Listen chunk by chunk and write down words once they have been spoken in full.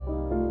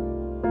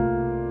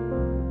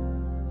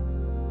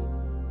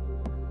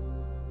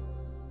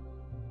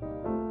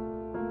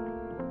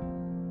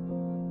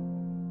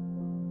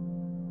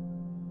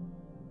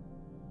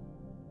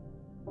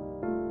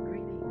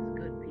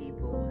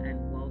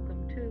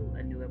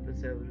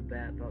episode of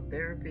Bad Thought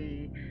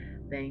Therapy.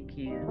 Thank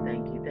you,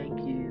 thank you,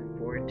 thank you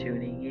for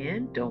tuning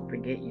in. Don't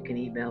forget you can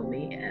email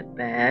me at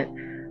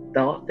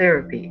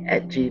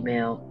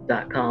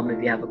badthoughtTherapy@gmail.com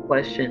if you have a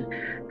question,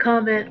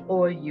 comment,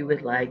 or you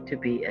would like to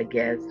be a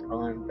guest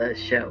on the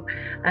show.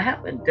 I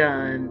haven't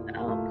done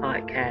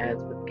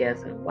podcasts with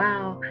guests in a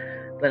while,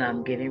 but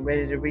I'm getting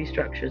ready to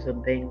restructure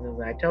some things as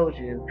I told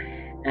you,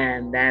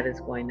 and that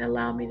is going to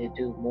allow me to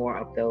do more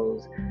of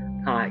those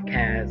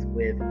podcasts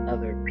with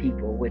other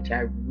people, which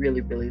I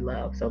really, really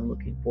love. So I'm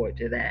looking forward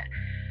to that.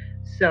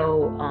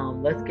 So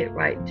let's get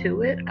right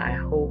to it. I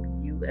hope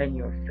you and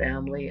your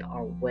family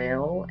are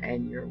well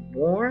and you're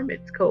warm.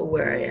 It's cold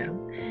where I am,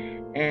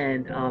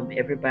 and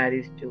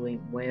everybody's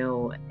doing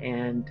well.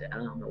 And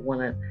I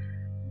want to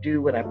do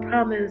what I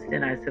promised,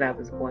 and I said I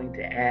was going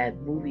to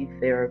add movie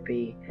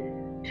therapy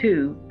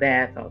to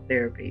Bad Thought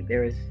Therapy.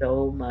 There is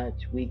so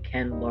much we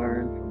can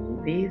learn from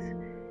movies.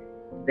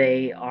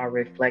 They are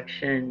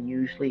reflection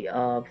usually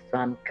of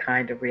some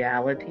kind of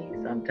reality,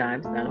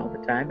 sometimes, not all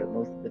the time, but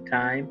most of the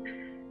time.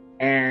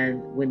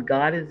 And when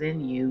God is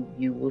in you,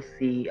 you will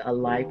see a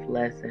life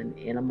lesson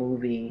in a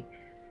movie,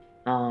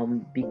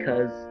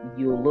 because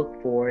you'll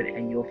look for it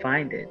and you'll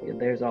find it.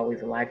 There's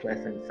always a life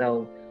lesson.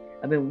 So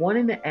I've been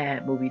wanting to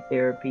add movie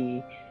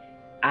therapy.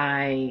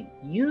 I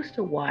used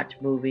to watch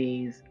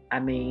movies, I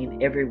mean,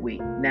 every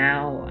week.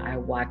 Now I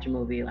watch a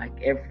movie like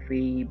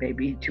every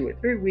maybe 2 or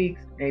 3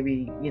 weeks,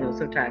 maybe,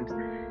 sometimes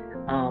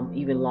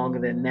even longer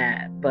than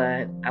that.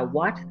 But I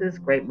watched this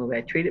great movie.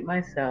 I treated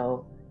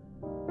myself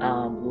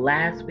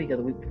last week or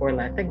the week before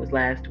last, I think it was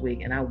last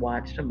week, and I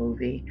watched a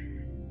movie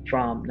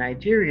from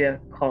Nigeria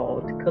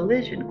called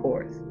Collision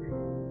Course.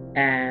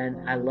 And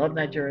I love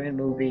Nigerian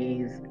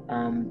movies.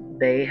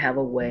 They have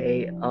a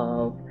way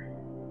of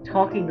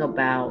talking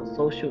about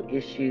social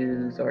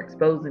issues or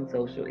exposing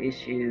social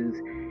issues,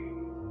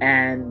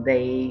 and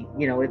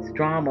it's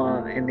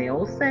drama, and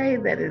they'll say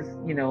that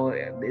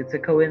it's a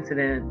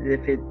coincidence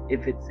if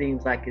it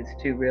seems like it's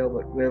too real,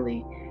 but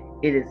really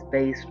it is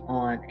based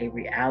on a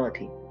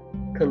reality.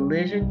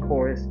 Collision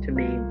Course to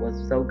me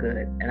was so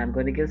good, and I'm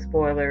going to give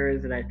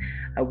spoilers, and I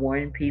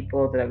warned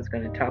people that I was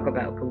going to talk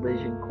about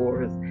Collision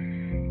Course,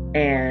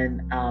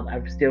 and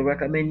I still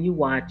recommend you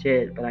watch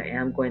it, but I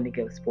am going to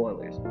give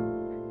spoilers.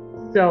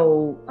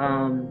 So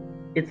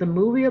it's a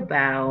movie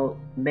about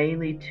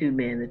mainly two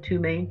men. The two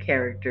main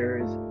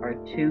characters are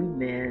two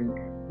men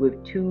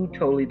with two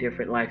totally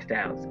different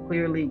lifestyles.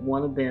 Clearly,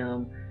 one of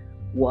them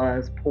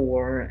was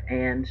poor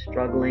and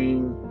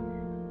struggling.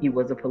 He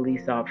was a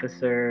police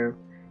officer,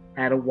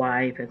 had a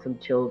wife and some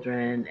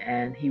children,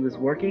 and he was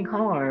working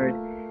hard,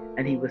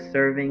 and he was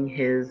serving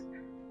his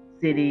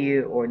city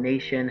or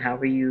nation,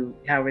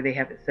 however they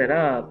have it set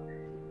up,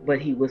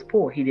 but he was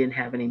poor. He didn't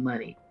have any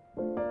money.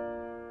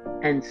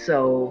 And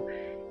so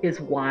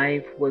his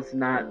wife was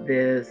not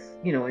this,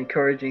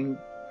 encouraging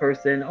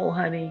person. Oh,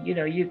 honey,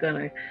 you're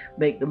going to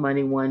make the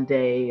money one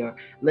day, or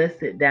let's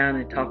sit down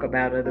and talk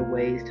about other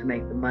ways to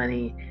make the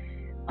money.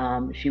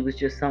 She was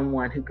just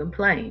someone who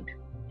complained.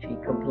 She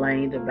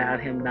complained about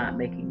him not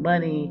making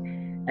money,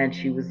 and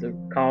she was the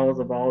cause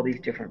of all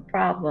these different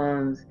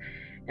problems.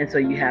 And so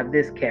you have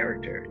this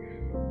character.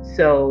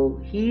 So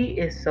he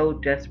is so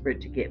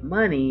desperate to get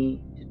money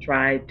to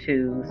try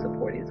to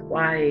support his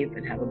wife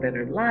and have a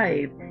better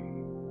life.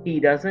 He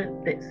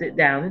doesn't sit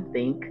down and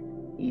think.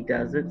 He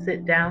doesn't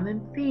sit down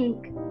and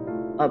think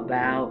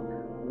about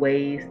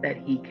ways that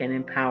he can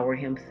empower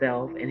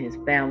himself and his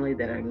family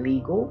that are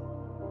legal,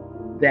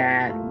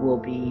 that will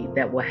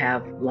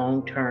have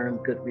long-term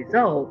good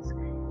results.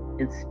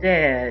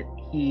 Instead,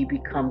 he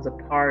becomes a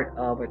part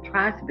of, or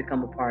tries to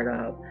become a part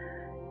of,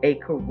 a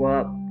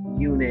corrupt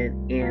unit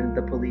in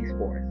the police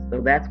force. So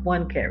that's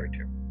one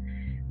character.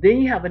 Then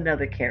you have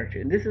another character,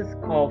 and this is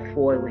called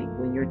foiling.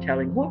 When you're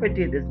telling whoever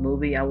did this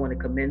movie, I want to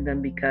commend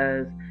them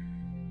because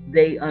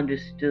they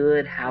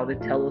understood how to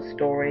tell a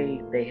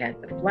story. They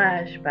had the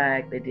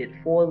flashback, they did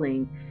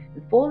foiling.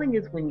 And foiling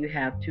is when you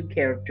have two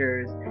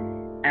characters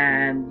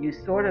and you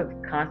sort of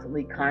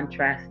constantly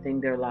contrasting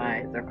their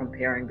lives or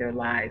comparing their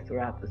lives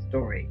throughout the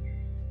story.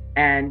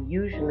 And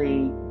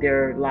usually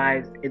their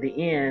lives at the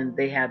end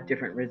they have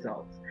different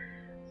results.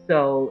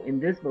 So in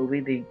this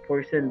movie, the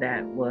person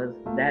that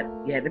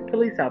you had the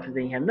police officer,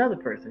 then you had another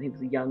person. He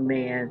was a young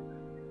man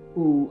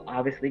who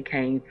obviously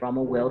came from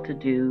a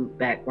well-to-do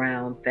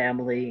background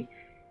family.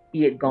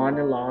 He had gone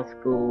to law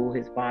school.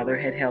 His father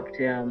had helped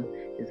him.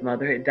 His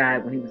mother had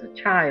died when he was a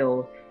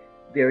child.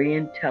 Very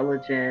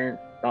intelligent,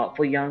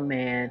 thoughtful young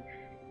man.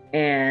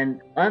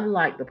 And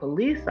unlike the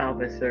police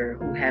officer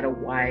who had a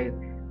wife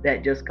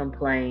that just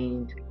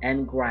complained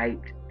and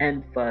griped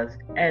and fussed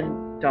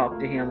and talked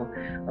to him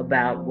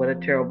about what a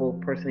terrible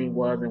person he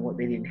was and what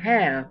they didn't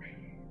have,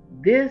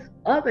 this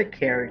other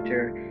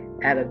character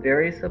had a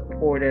very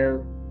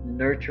supportive,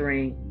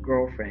 nurturing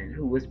girlfriend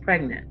who was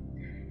pregnant.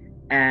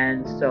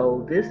 And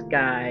so this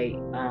guy,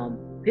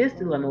 his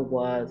dilemma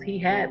was he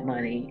had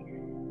money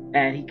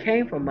and he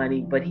came from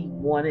money, but he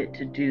wanted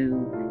to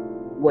do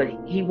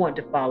he wanted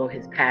to follow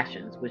his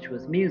passions, which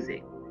was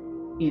music.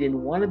 He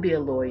didn't want to be a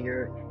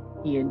lawyer.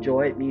 he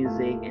enjoyed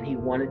music and he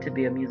wanted to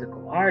be a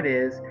musical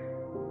artist.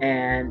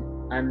 And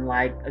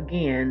unlike,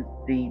 again,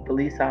 the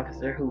police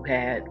officer who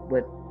had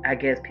what I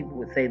guess people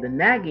would say the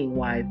nagging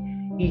wife,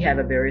 he had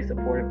a very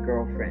supportive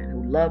girlfriend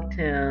who loved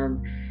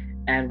him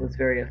and was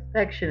very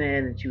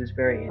affectionate, and she was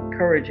very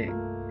encouraging.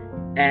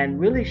 And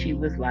really, she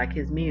was like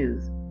his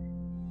muse.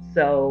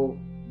 So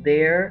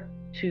their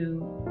two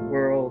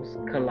worlds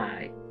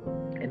collide.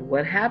 And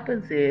what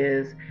happens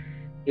is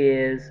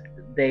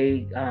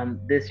they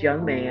this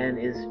young man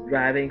is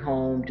driving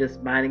home,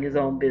 just minding his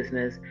own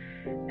business,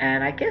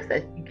 and I guess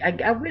that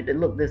I went to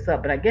look this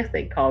up, but I guess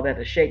they call that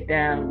a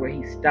shakedown, where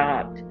he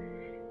stopped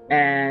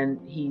and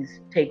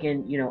he's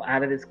taken,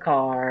 out of his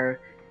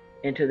car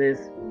into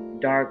this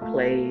dark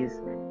place,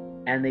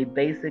 and they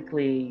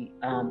basically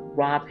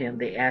rob him.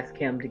 They ask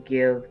him to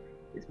give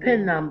his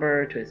PIN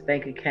number to his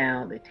bank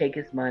account. They take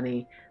his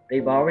money.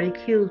 They've already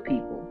killed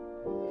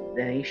people.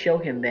 Then they show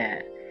him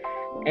that,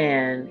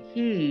 and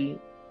he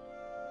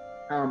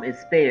is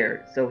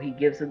spared. So he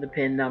gives them the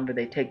PIN number.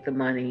 They take the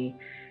money.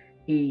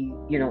 He,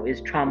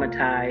 is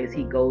traumatized.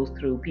 He goes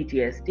through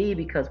PTSD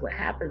because what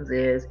happens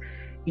is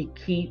he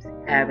keeps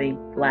having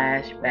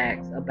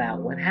flashbacks about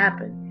what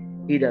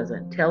happened. He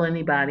doesn't tell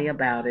anybody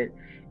about it.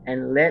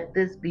 And let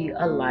this be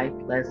a life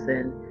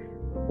lesson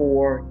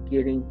for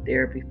getting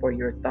therapy for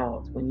your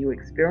thoughts. When you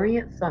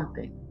experience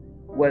something,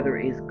 whether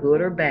it's good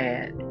or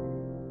bad,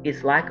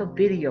 it's like a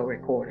video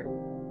recorder.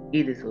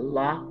 It is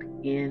locked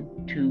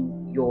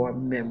into your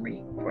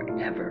memory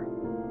forever.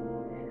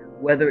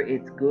 Whether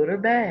it's good or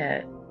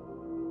bad,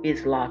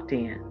 it's locked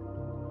in.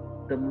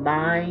 The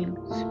mind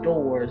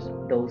stores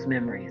those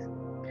memories.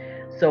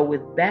 So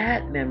with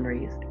bad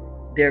memories,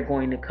 they're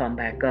going to come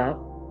back up.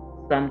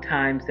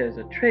 Sometimes there's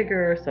a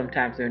trigger,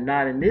 sometimes they're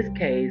not. In this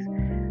case,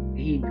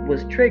 he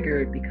was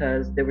triggered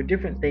because there were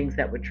different things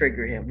that would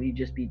trigger him. He'd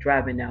just be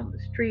driving down the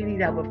street,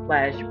 he'd have a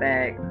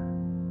flashback,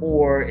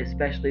 or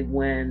especially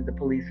when the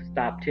police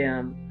stopped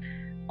him,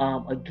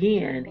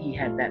 again, he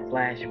had that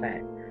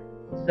flashback.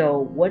 So,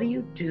 what do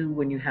you do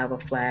when you have a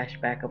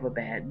flashback of a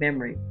bad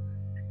memory?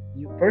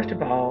 You, first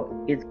of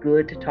all, it's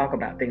good to talk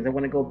about things. I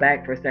want to go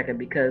back for a second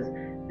because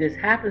this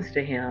happens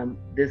to him.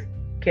 This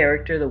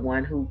character, the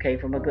one who came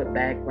from a good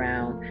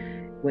background,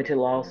 went to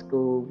law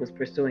school, was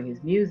pursuing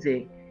his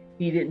music,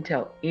 he didn't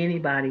tell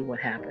anybody what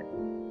happened.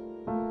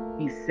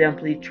 He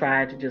simply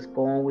tried to just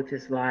go on with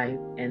his life,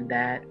 and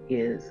that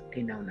is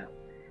a no-no.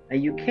 Now,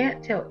 you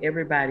can't tell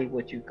everybody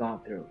what you've gone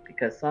through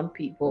because some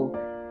people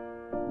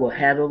will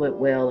handle it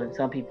well and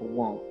some people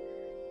won't.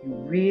 You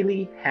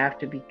really have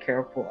to be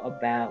careful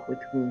about with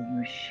whom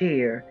you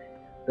share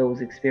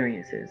those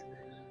experiences.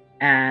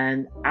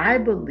 And I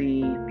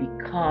believe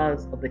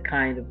because of the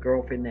kind of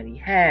girlfriend that he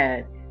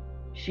had,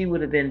 she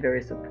would have been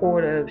very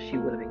supportive, she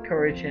would have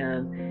encouraged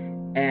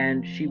him,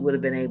 and she would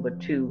have been able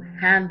to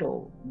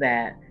handle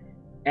that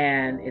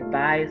and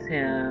advise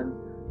him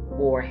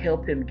or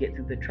help him get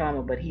through the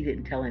trauma, but he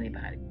didn't tell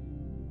anybody.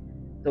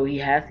 So he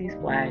has these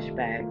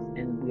flashbacks,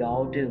 and we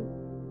all do.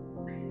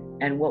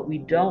 And what we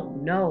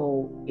don't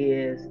know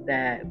is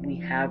that we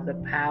have the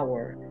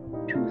power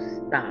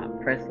to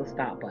stop, press the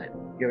stop button.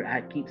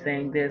 I keep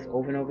saying this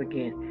over and over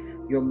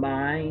again. Your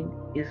mind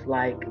is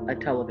like a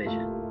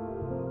television.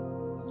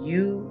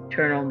 You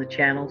turn on the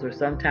channels, or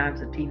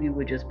sometimes the TV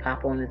would just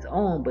pop on its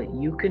own, but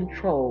you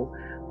control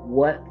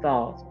what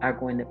thoughts are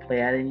going to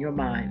play out in your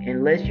mind.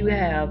 Unless you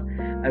have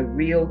a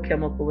real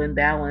chemical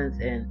imbalance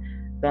and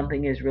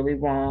something is really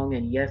wrong,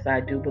 and yes, I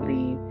do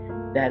believe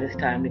that it's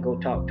time to go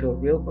talk to a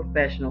real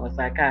professional, a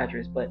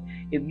psychiatrist. But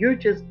if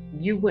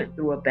you went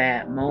through a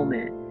bad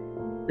moment,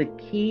 the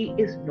key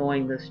is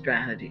knowing the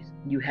strategies.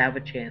 You have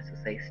a chance to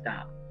say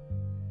stop.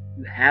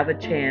 You have a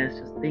chance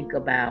to think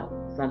about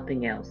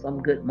something else,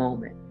 some good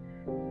moment.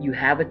 You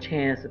have a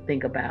chance to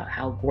think about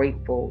how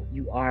grateful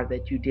you are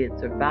that you did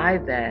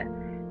survive that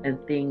and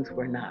things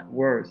were not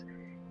worse.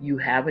 You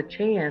have a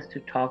chance to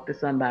talk to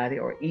somebody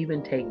or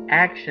even take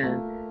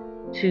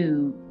action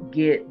to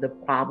get the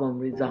problem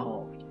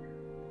resolved.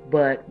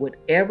 But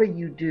whatever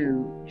you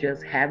do,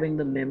 just having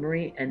the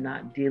memory and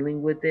not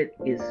dealing with it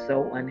is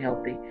so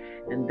unhealthy.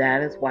 And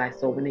that is why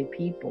so many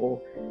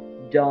people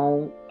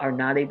are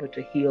not able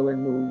to heal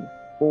and move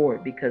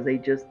forward because they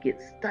just get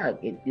stuck.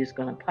 It's just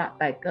going to pop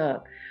back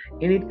up.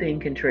 Anything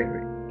can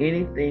trigger it.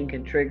 Anything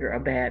can trigger a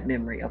bad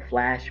memory, a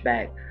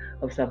flashback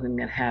of something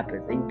that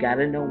happens. And you got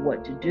to know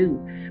what to do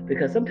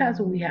because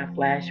sometimes when we have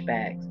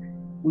flashbacks,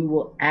 we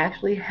will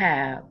actually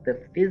have the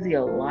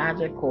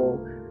physiological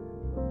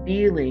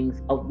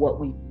feelings of what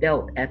we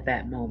felt at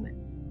that moment.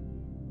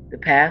 The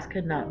past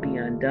cannot be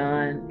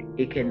undone,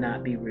 it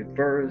cannot be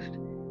reversed,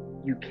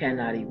 you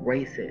cannot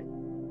erase it.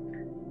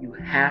 You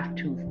have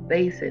to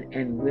face it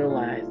and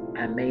realize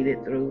I made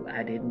it through,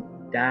 I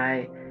didn't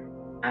die,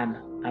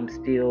 I'm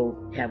still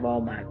have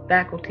all my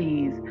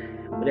faculties,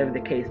 whatever the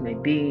case may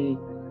be.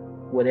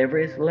 Whatever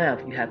is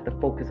left, you have to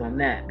focus on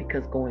that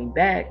because going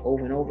back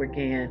over and over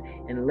again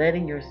and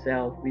letting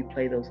yourself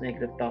replay those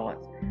negative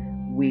thoughts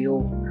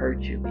will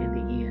hurt you in the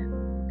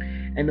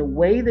end. And the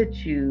way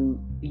that you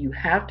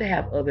have to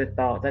have other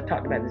thoughts. I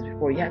talked about this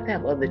before. You have to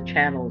have other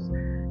channels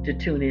to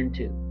tune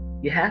into.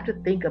 You have to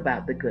think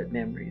about the good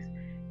memories.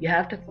 You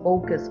have to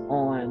focus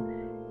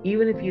on,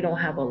 even if you don't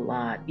have a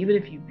lot, even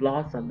if you've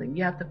lost something,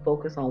 you have to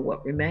focus on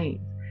what remains.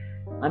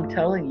 I'm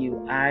telling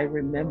you, I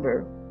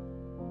remember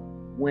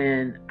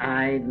when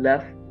I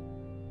left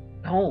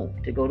home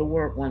to go to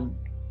work one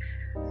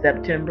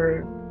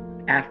September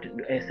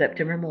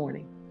September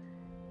morning.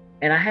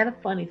 And I had a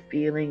funny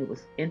feeling. It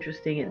was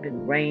interesting. It had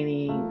been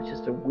raining. It was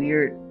just a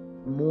weird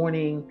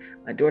morning.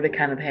 My daughter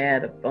kind of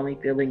had a funny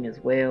feeling as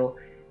well.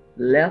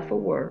 Left for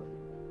work.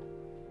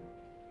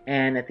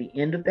 And at the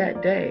end of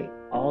that day,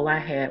 all I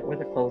had were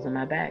the clothes on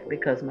my back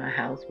because my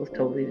house was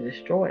totally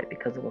destroyed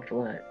because of a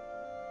flood.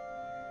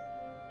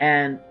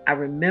 And I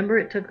remember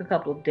it took a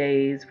couple of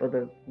days for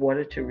the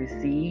water to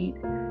recede.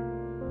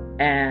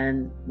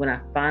 And when I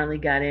finally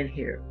got in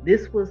here,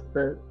 this was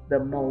the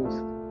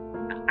most,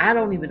 I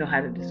don't even know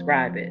how to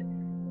describe it.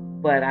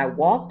 But I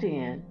walked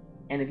in,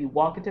 and if you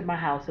walk into my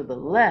house to the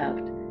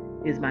left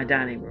is my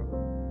dining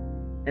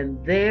room.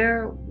 And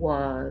there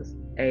was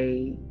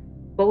a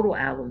photo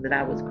album that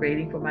I was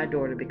creating for my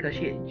daughter because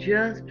she had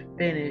just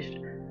finished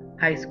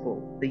high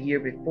school the year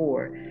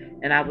before.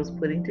 And I was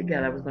putting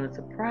together, I was going to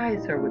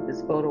surprise her with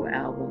this photo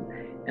album.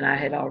 And I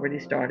had already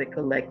started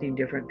collecting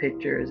different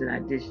pictures, and I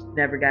just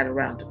never got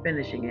around to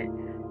finishing it.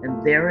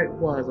 And there it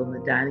was on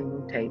the dining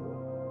room table.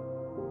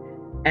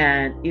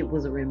 And it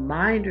was a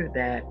reminder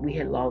that we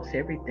had lost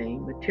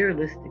everything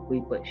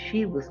materialistically, but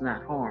she was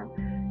not harmed.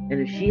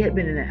 And if she had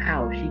been in that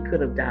house, she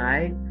could have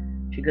died,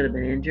 she could have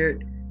been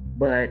injured,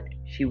 but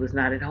she was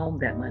not at home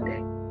that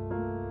Monday.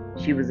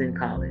 She was in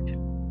college.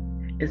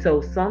 And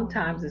so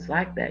sometimes it's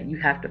like that. You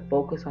have to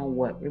focus on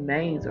what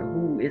remains or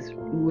who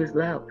is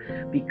left.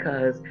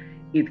 Because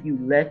if you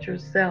let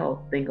yourself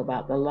think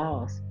about the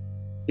loss,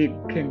 it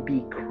can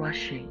be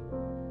crushing.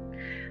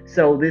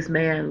 So this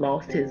man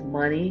lost his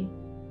money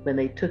when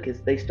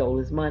they stole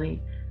his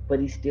money, but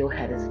he still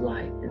had his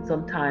life. And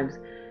sometimes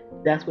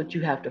that's what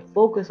you have to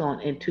focus on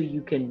until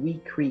you can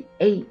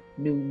recreate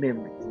new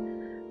memories.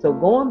 So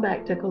going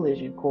back to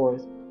collision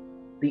course,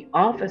 the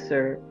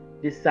officer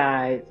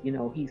decides,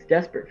 he's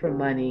desperate for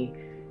money.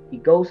 He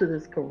goes to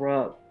this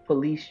corrupt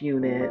police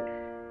unit.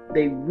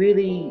 They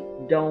really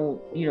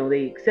don't,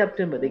 they accept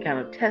him, but they kind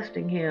of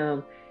testing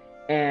him.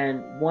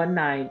 And one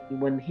night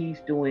when he's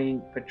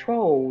doing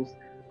patrols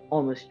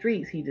on the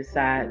streets, he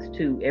decides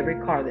to, every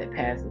car that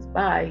passes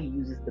by, he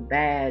uses the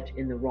badge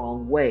in the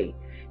wrong way.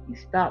 He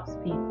stops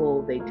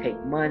people, they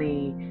take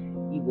money.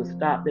 He will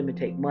stop them and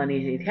take money.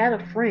 He had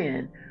a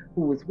friend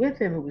who was with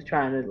him who was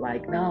trying to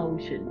no,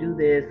 we shouldn't do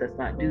this, let's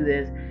not do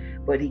this,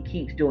 but he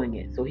keeps doing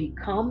it. So he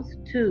comes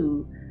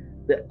to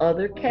the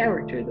other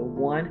character, the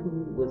one who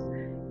was,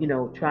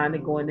 trying to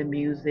go into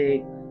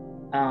music.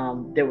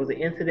 There was an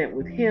incident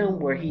with him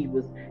where he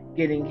was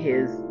getting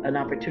an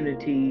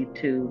opportunity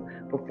to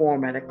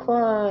perform at a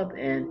club,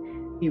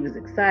 and he was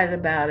excited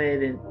about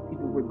it, and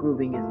people were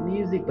grooving his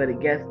music. But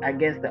I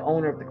guess the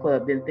owner of the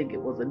club didn't think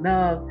it was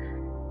enough.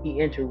 He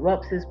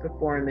interrupts his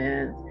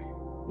performance.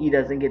 He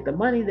doesn't get the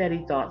money that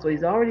he thought. So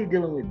he's already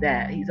dealing with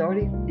that. He's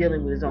already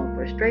dealing with his own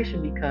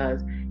frustration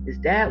because his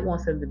dad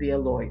wants him to be a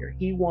lawyer.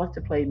 He wants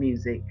to play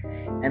music.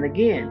 And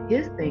again,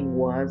 his thing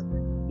was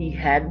he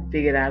hadn't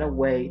figured out a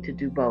way to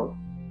do both.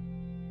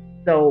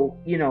 So,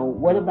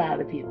 what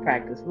about if he had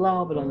practiced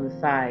law, but on the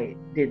side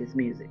did his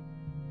music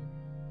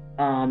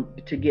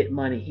to get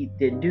money? He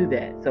didn't do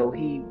that. So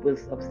he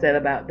was upset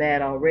about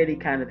that, already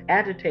kind of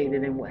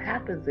agitated. And what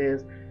happens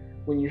is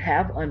when you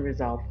have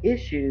unresolved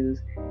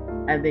issues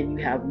and then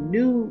you have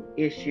new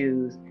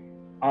issues,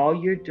 all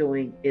you're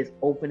doing is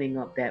opening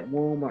up that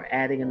wound or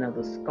adding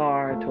another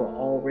scar to an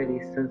already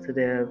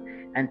sensitive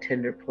and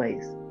tender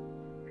place.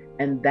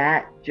 And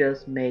that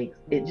just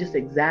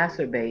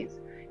exacerbates,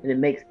 and it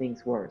makes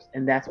things worse.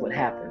 And that's what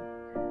happened.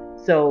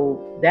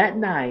 So that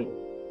night,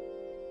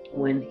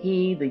 when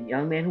the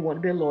young man who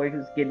wanted to be a lawyer,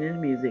 who's getting into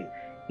music,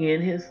 he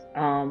and his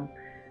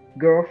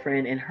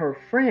girlfriend and her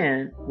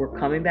friend were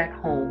coming back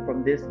home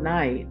from this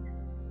night,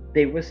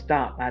 they were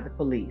stopped by the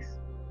police.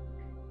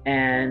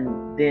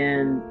 And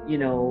then,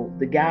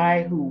 the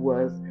guy who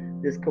was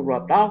this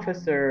corrupt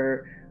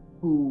officer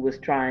who was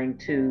trying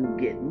to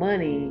get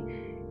money,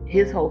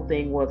 his whole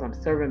thing was, I'm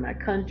serving my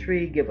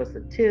country, give us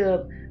a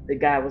tip. The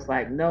guy was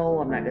like, no,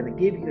 I'm not going to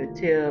give you a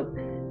tip.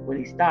 When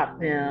he stopped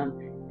them,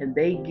 and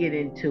they get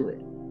into it.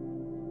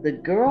 The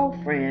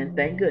girlfriend,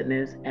 thank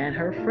goodness, and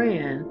her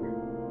friend,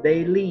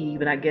 they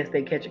leave, and I guess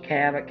they catch a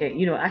cab.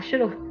 I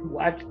should have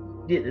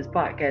did this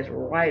podcast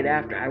right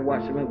after I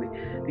watched the movie,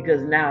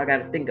 because now I got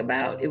to think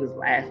about it. Was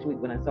last week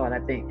when I saw it, I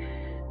think.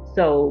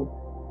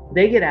 So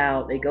they get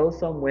out, they go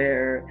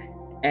somewhere,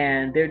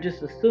 and they're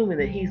just assuming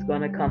that he's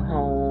going to come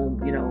home,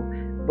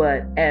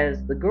 But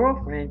as the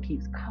girlfriend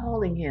keeps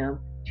calling him,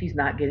 she's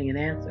not getting an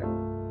answer.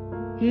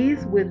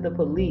 He's with the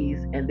police,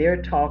 and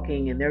they're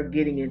talking, and they're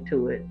getting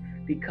into it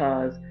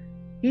because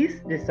he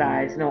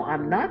decides, no,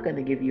 I'm not going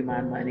to give you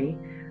my money.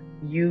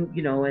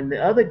 and the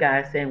other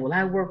guy saying, well,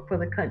 I work for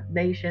the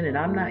nation and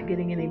I'm not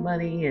getting any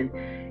money. And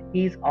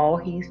he's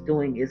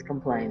doing is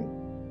complaining.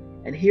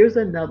 And here's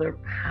another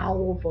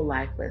powerful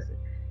life lesson.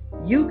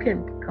 You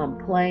can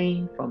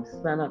complain from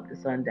sunup to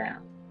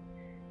sundown.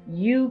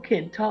 You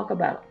can talk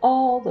about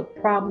all the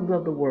problems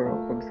of the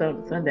world from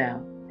sun to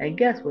sundown. And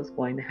guess what's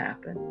going to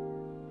happen?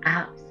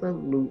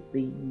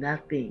 Absolutely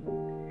nothing.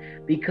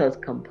 Because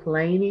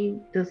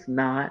complaining does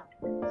not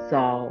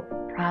solve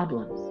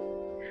problems.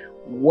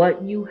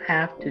 What you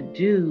have to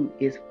do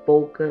is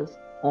focus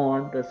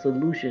on the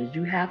solutions.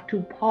 You have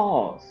to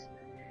pause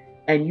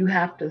and you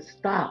have to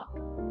stop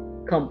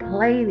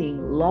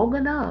complaining long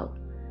enough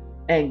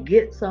and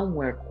get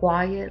somewhere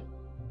quiet,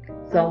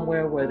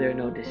 somewhere where there are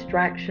no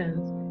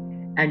distractions,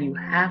 and you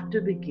have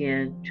to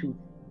begin to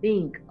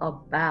think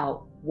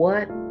about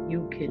what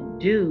you can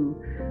do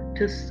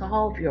to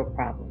solve your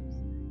problems.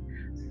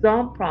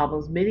 Some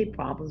problems, many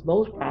problems,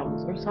 most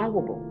problems are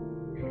solvable.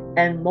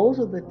 And most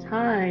of the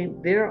time,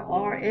 there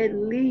are at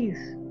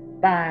least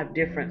 5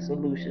 different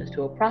solutions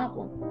to a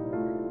problem.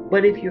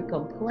 But if you're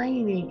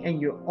complaining and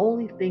you're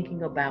only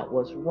thinking about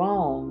what's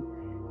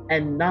wrong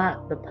and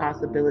not the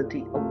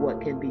possibility of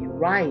what can be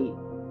right,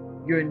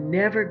 you're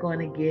never going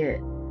to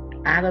get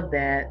out of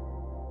that.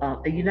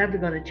 You're never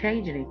going to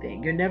change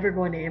anything. You're never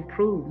going to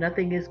improve.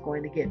 Nothing is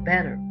going to get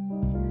better.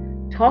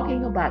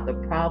 Talking about the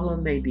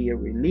problem may be a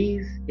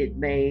release. It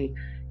may,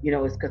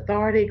 it's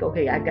cathartic.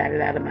 Okay, I got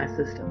it out of my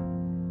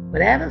system.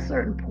 But at a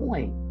certain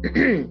point,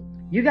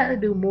 you got to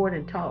do more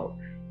than talk.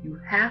 You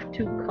have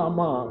to come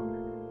up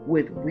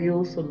with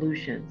real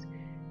solutions.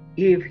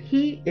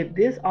 If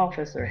this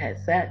officer had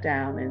sat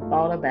down and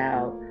thought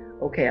about,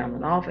 okay, I'm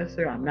an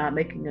officer, I'm not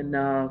making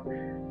enough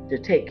to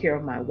take care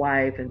of my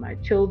wife and my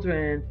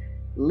children,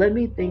 let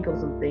me think of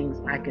some things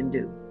I can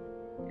do.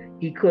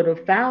 He could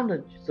have found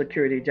a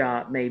security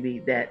job maybe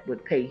that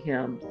would pay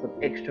him some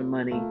extra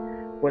money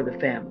for the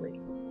family.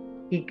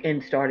 He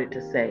and started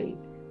to save.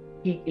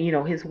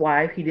 His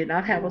wife, he did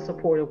not have a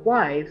supportive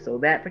wife, so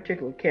that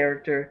particular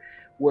character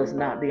was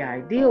not the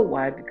ideal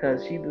wife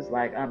because she was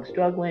like, I'm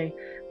struggling,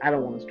 I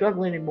don't want to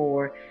struggle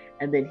anymore.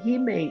 And then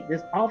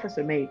this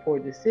officer made poor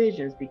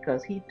decisions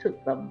because he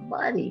took the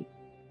money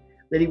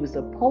that he was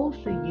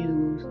supposed to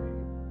use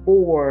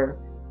for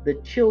the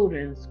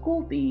children's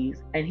school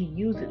fees and he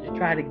used it to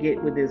try to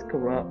get with his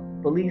corrupt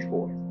police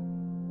force.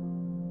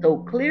 So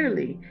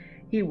clearly,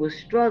 he was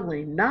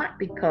struggling not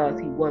because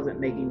he wasn't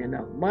making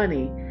enough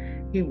money,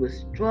 he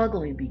was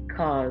struggling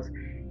because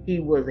he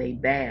was a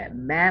bad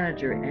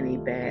manager and a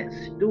bad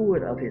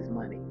steward of his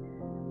money.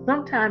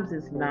 Sometimes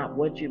it's not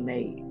what you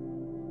made.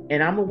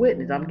 And I'm a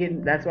witness.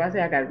 That's why I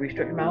say I got to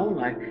restructure my own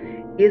life.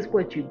 It's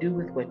what you do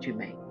with what you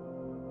make.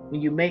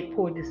 When you make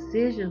poor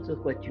decisions with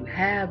what you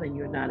have and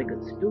you're not a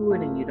good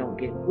steward and you don't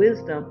get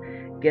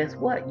wisdom, guess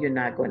what? You're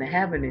not going to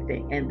have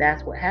anything. And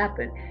that's what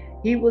happened.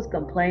 He was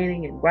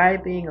complaining and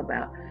griping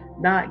about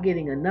not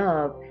getting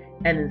enough.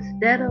 And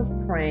instead of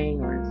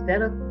praying or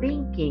instead of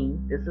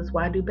thinking, this is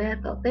why I do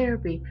bad thought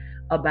therapy,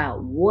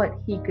 about what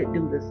he could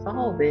do to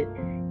solve it,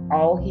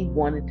 all he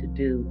wanted to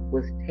do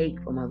was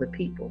take from other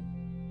people.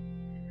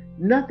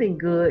 Nothing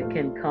good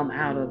can come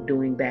out of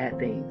doing bad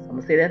things. I'm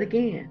going to say that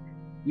again.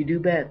 You do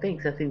bad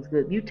things, nothing's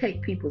good. You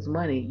take people's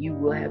money, you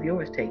will have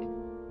yours taken.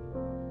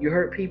 You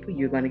hurt people,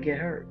 you're going to get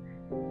hurt.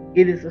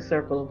 It is a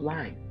circle of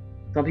life.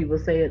 Some people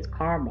say it's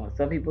karma.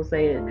 Some people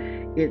say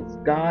it's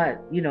God.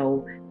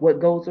 What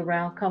goes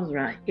around comes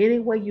around. Any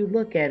way you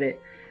look at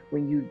it,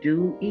 when you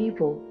do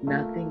evil,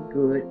 nothing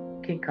good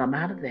can come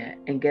out of that.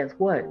 And guess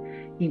what?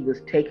 He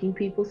was taking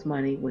people's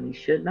money when he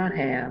should not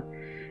have.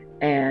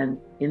 And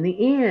in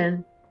the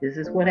end, this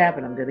is what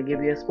happened. I'm going to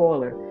give you a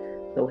spoiler.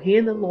 So he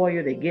and the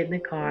lawyer, they get in the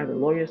car. The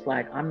lawyer's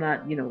like, I'm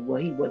not,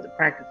 well, he wasn't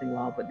practicing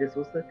law, but this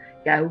was the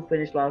guy who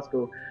finished law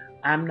school.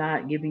 I'm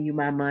not giving you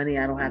my money.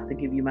 I don't have to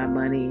give you my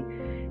money.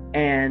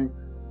 And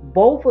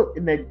both of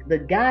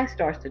the guy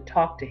starts to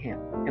talk to him.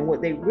 And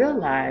what they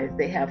realize,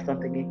 they have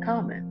something in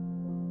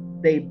common.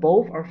 They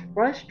both are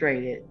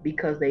frustrated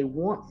because they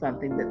want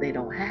something that they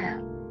don't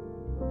have.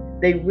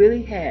 They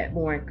really had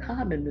more in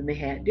common than they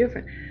had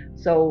different.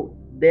 So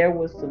there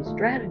was some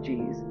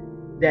strategies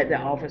that the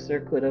officer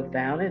could have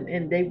found,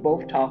 and they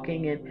both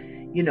talking, and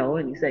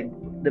and he said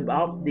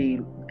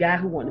the guy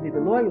who wanted to be the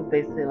lawyer was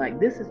basically like,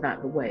 this is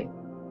not the way.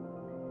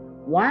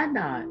 Why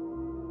not?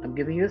 I'm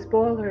giving you a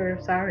spoiler,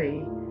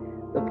 sorry.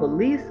 The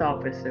police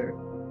officer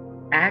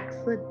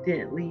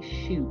accidentally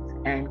shoots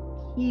and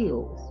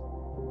kills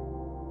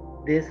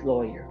this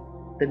lawyer,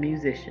 the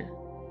musician,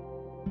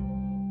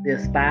 the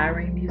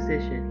aspiring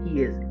musician.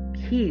 He is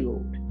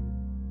killed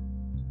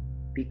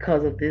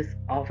because of this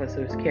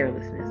officer's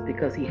carelessness,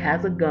 because he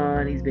has a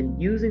gun, he's been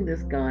using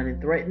this gun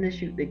and threatening to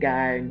shoot the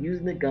guy and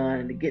using the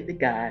gun to get the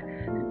guy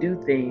to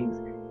do things,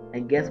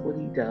 and guess what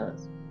he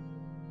does?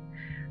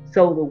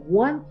 So the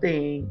one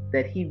thing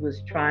that he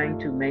was trying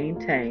to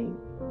maintain,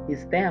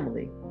 his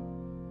family,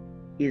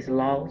 is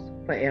lost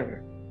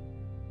forever.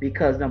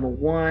 because number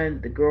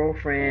one, the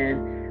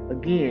girlfriend,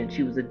 again,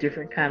 she was a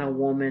different kind of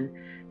woman.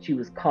 She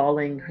was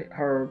calling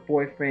her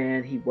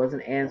boyfriend, he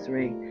wasn't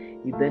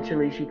answering.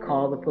 Eventually she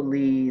called the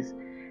police,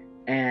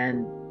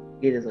 and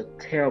it is a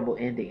terrible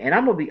ending. And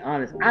I'm gonna be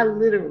honest, I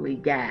literally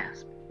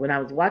gasped when I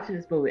was watching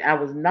this movie. I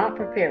was not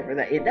prepared for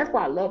that. And that's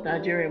why I love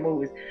Nigerian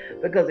movies,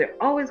 because they're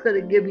always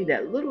gonna give me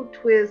that little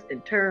twist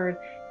and turn.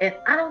 And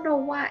I don't know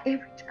why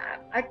every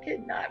time I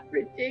could not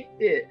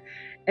predict it.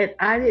 And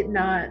I did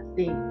not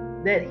think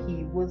that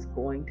he was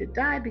going to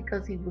die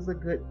because he was a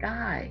good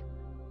guy.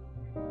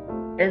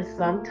 And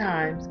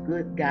sometimes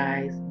good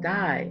guys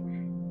die.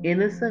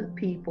 Innocent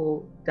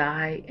people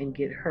die and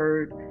get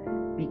hurt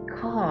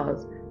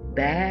because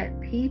bad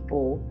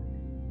people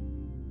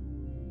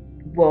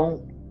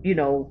won't,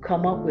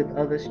 come up with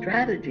other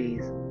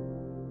strategies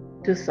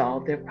to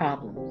solve their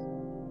problems.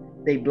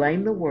 They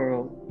blame the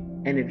world,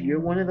 and if you're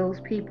one of those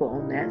people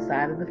on that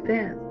side of the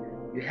fence,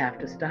 you have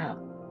to stop.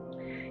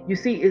 You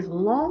see, as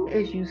long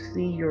as you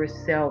see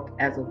yourself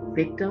as a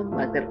victim,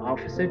 like that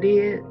officer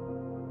did,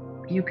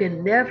 you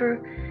can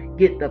never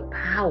get the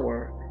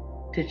power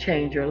to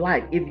change your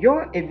life. If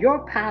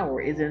your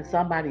power is in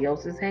somebody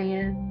else's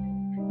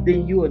hand,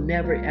 then you will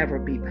never ever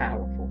be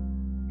powerful.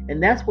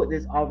 And that's what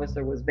this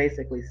officer was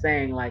basically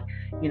saying. Like,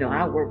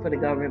 I work for the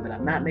government, but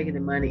I'm not making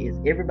the money. It's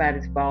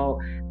everybody's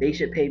fault. They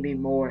should pay me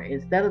more.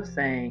 Instead of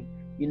saying,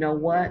 you know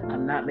what,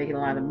 I'm not making a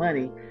lot of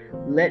money.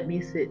 Let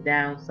me sit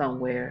down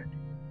somewhere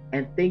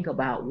and think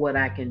about what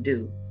I can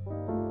do.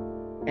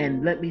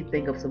 And let me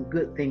think of some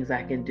good things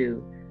I can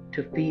do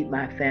to feed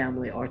my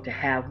family, or to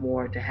have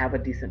more, to have a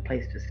decent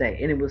place to stay.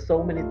 And it was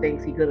so many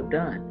things he could have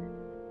done.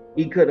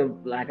 He could have,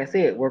 like I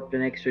said, worked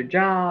an extra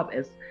job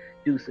as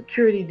do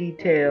security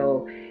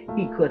detail.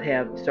 He could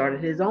have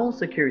started his own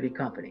security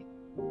company.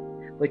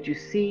 But you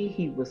see,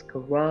 he was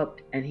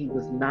corrupt and he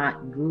was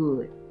not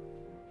good.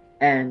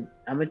 And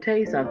I'm gonna tell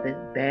you something,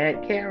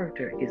 bad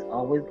character is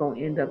always gonna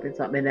end up in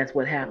something, and that's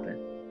what happened.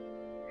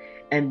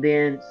 And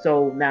then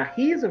so now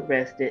he's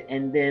arrested,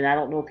 and then I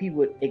don't know if he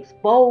would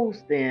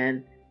expose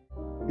then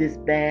this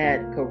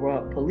bad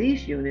corrupt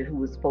police unit who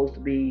was supposed to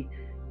be,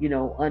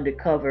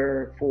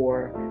 undercover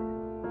for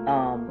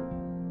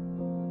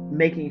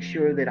making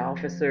sure that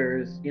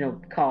officers,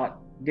 caught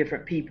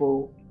different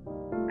people.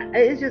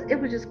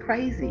 It was just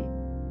crazy.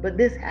 But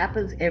this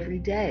happens every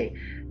day.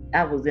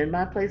 I was in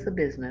my place of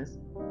business.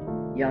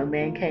 Young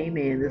man came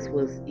in. This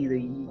was either,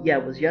 yeah,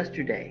 it was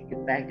yesterday.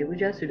 In fact, it was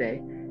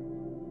yesterday.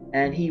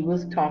 And he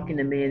was talking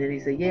to me, and then he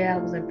said, yeah, I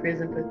was in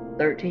prison for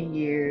 13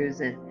 years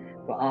and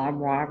for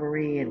armed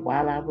robbery. And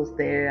while I was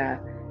there, I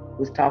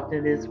was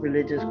talking to this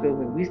religious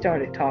group, and we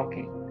started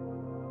talking.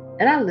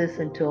 And I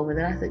listened to him, and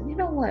then I said, you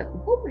know what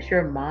was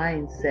your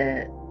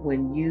mindset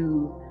when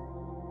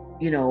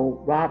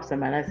robbed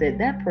somebody? I said,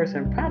 that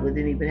person probably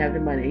didn't even have the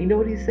money. You know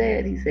what he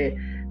said? He said,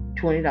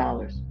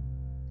 $20.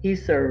 He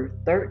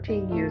served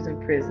 13 years in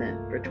prison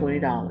for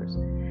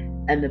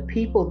 $20. And the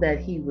people that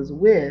he was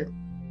with,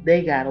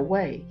 they got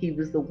away. He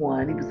was the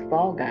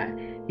fall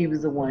guy. He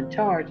was the one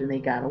charged, and they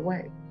got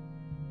away.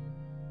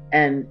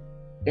 And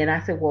I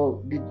said,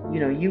 well,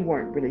 you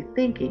weren't really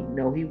thinking.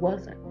 No, he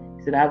wasn't.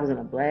 He said, I was in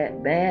a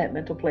bad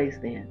mental place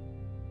then.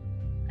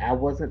 I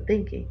wasn't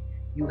thinking.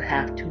 You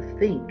have to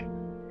think.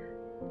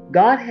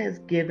 God has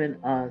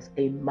given us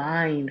a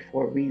mind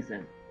for a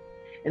reason.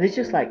 And it's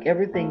just like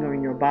everything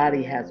in your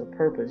body has a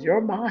purpose.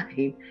 Your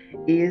mind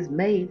is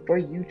made for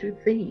you to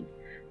think,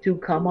 to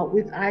come up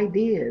with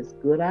ideas,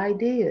 good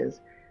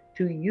ideas,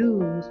 to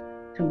use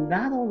to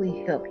not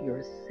only help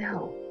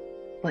yourself,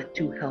 but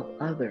to help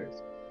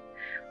others.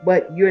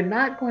 But you're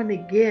not going to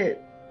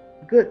get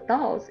good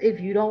thoughts if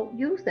you don't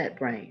use that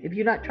brain, if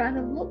you're not trying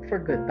to look for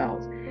good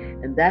thoughts.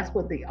 And that's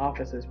what the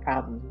officer's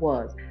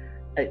uh,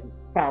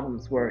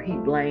 problems were. He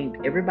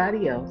blamed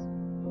everybody else.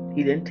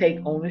 He didn't take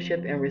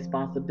ownership and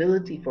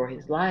responsibility for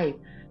his life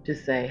to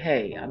say,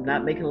 hey, I'm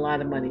not making a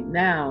lot of money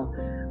now,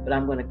 but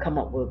I'm going to come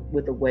up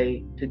with a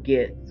way to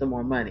get some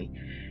more money.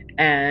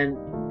 And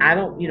I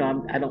don't,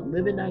 I don't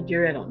live in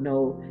Nigeria. I don't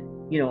know,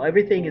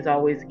 everything is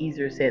always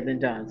easier said than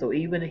done. So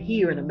even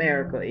here in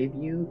America, if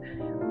you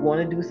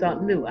want to do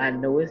something new, I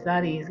know it's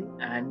not easy.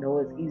 I know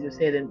it's easier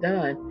said than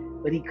done,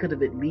 but he could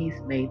have at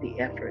least made the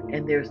effort.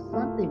 And there's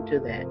something to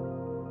that.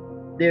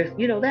 There's,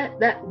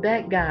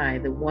 that guy,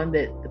 the one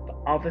that the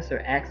officer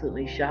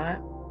accidentally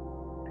shot,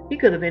 he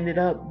could have ended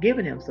up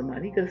giving him some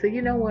money. He could have said,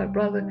 you know what,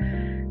 brother,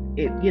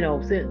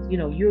 since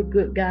you're a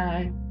good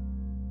guy,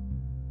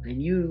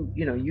 and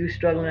you're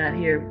struggling out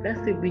here,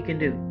 let's see what we can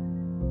do.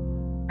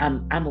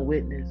 I'm a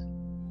witness.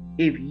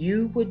 If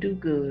you would do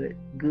good,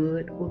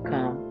 good will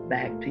come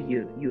back to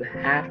you. You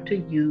have to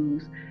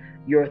use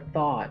your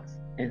thoughts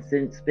and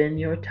spend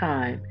your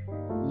time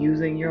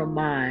using your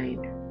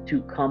mind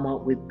to come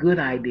up with good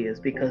ideas,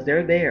 because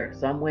they're there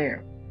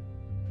somewhere.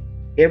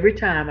 Every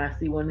time I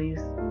see one of these,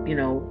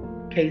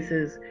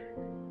 cases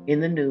in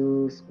the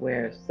news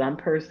where some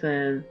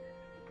person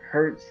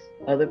hurts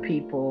other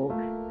people,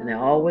 and they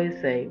always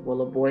say,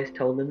 well, a voice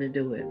told them to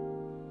do it.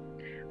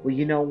 Well,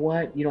 you know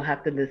what? You don't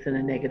have to listen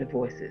to negative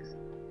voices.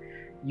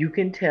 You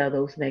can tell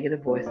those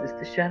negative voices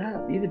to shut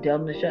up. You can tell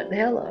them to shut the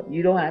hell up.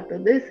 You don't have to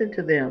listen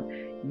to them.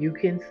 You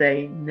can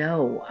say,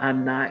 no,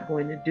 I'm not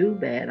going to do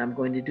bad. I'm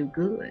going to do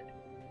good.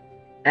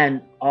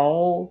 And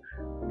all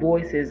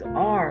voices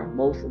are,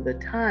 most of the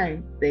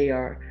time, they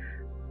are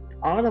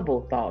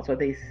audible thoughts, or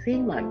they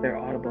seem like they're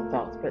audible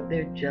thoughts, but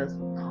they're just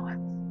thoughts.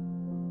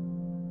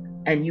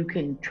 And you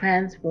can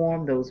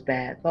transform those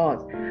bad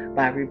thoughts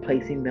by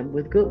replacing them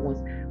with good ones.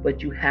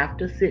 But you have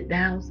to sit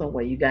down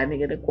somewhere. You got to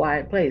get a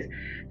quiet place.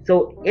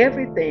 So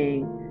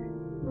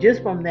everything,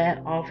 just from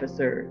that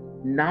officer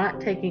not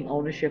taking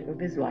ownership of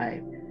his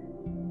life.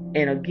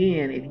 And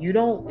again, if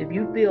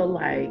you feel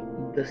like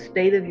the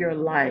state of your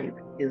life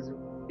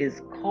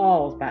is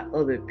caused by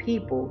other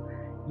people,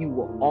 you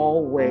will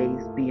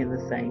always be in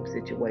the same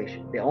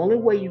situation. The only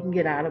way you can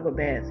get out of a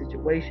bad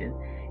situation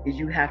is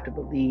you have to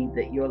believe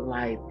that your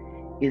life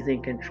is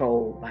in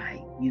control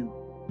by you.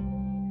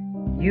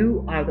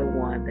 You are the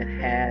one that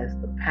has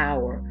the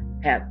power,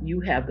 have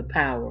the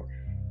power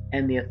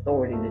and the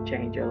authority to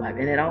change your life.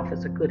 And that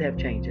officer could have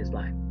changed his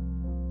life.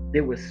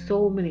 There were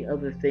so many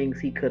other things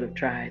he could have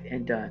tried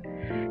and done.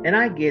 And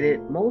I get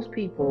it. Most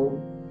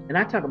people, and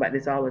I talk about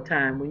this all the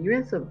time, when you're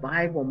in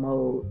survival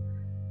mode,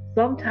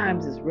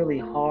 sometimes it's really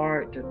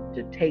hard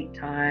to take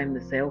time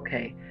to say,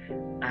 okay,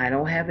 I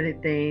don't have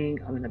anything,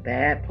 I'm in a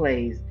bad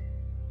place,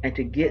 and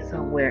to get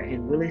somewhere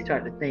and really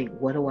start to think,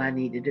 what do I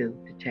need to do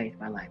to change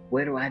my life?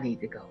 Where do I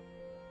need to go?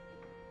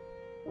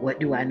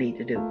 What do I need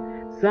to do?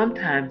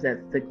 Sometimes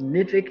that's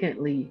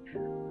significantly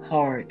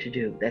hard to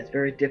do. That's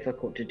very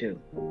difficult to do.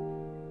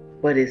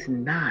 But it's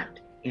not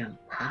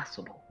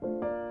impossible.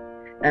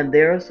 And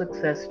there are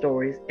success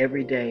stories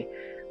every day.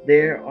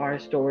 There are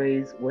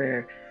stories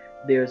where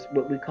there's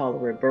what we call a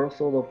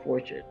reversal of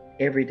fortune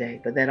every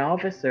day. But that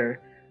officer,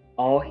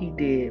 all he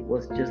did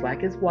was just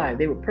like his wife,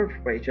 they were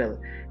perfect for each other,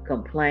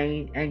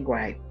 complain and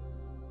gripe.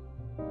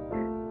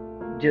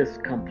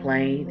 Just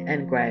complain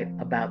and gripe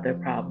about their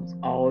problems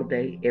all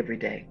day, every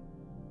day.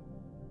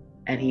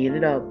 And he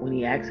ended up, when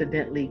he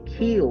accidentally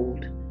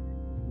killed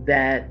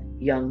that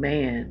young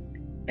man,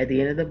 at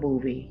the end of the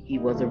movie, he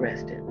was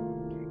arrested.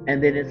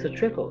 And then it's a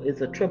triple,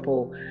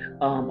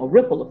 a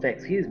ripple effect,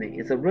 excuse me.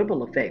 It's a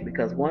ripple effect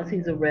because once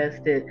he's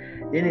arrested,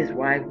 then his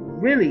wife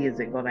really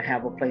isn't going to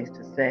have a place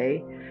to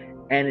stay,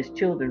 and his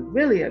children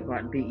really are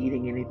going to be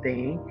eating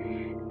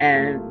anything.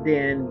 And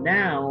then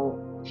now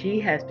she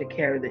has to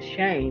carry the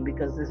shame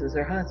because this is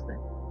her husband.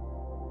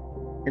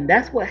 And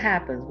that's what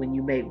happens when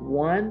you make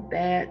one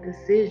bad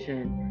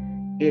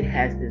decision, it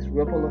has this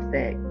ripple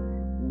effect.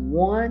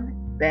 One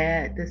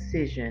bad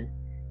decision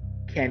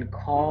can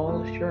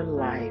cause your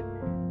life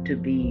to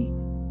be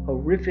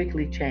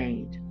horrifically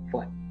changed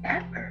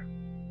forever.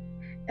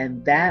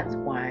 And that's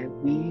why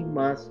we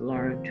must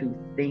learn to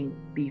think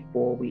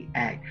before we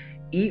act.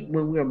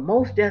 When we're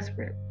most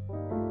desperate,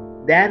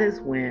 that is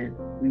when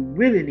we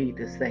really need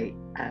to say,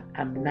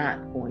 I'm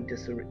not going to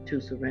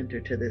surrender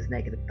to this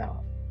negative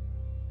thought.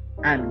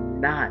 I'm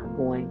not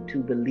going to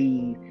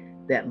believe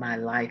that my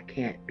life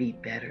can't be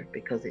better,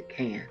 because it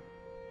can.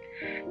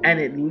 And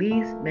at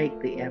least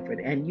make the effort.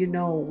 And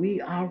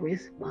we are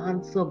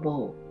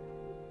responsible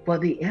for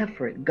the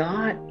effort.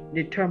 God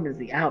determines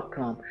the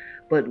outcome,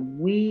 but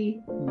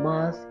we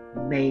must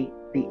make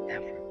the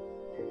effort.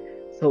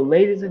 So,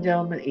 ladies and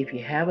gentlemen, if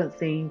you haven't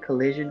seen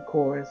Collision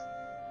Course,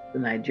 the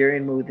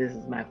Nigerian movie, this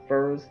is my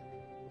first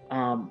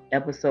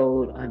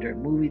episode under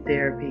movie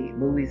therapy.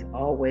 Movies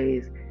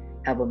always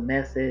have a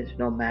message,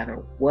 no matter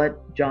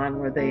what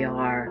genre they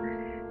are.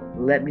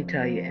 Let me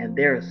tell you, and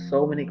there are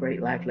so many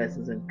great life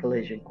lessons in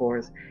Collision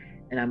Course,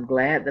 and I'm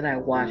glad that I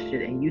watched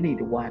it, and you need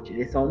to watch it.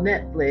 It's on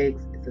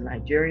Netflix. It's a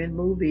Nigerian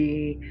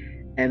movie,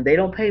 and they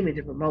don't pay me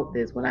to promote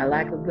this. When I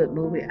like a good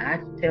movie, I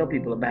tell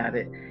people about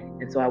it,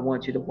 and so I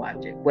want you to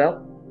watch it.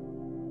 Well,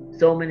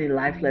 so many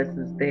life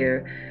lessons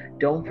there.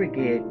 Don't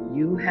forget,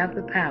 you have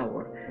the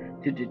power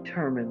to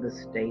determine the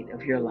state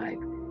of your life.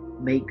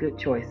 Make good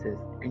choices,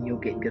 and you'll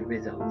get good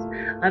results.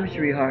 I'm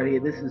Cherie Hardy,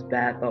 and this is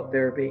Bad Thought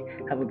Therapy.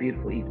 Have a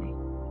beautiful evening.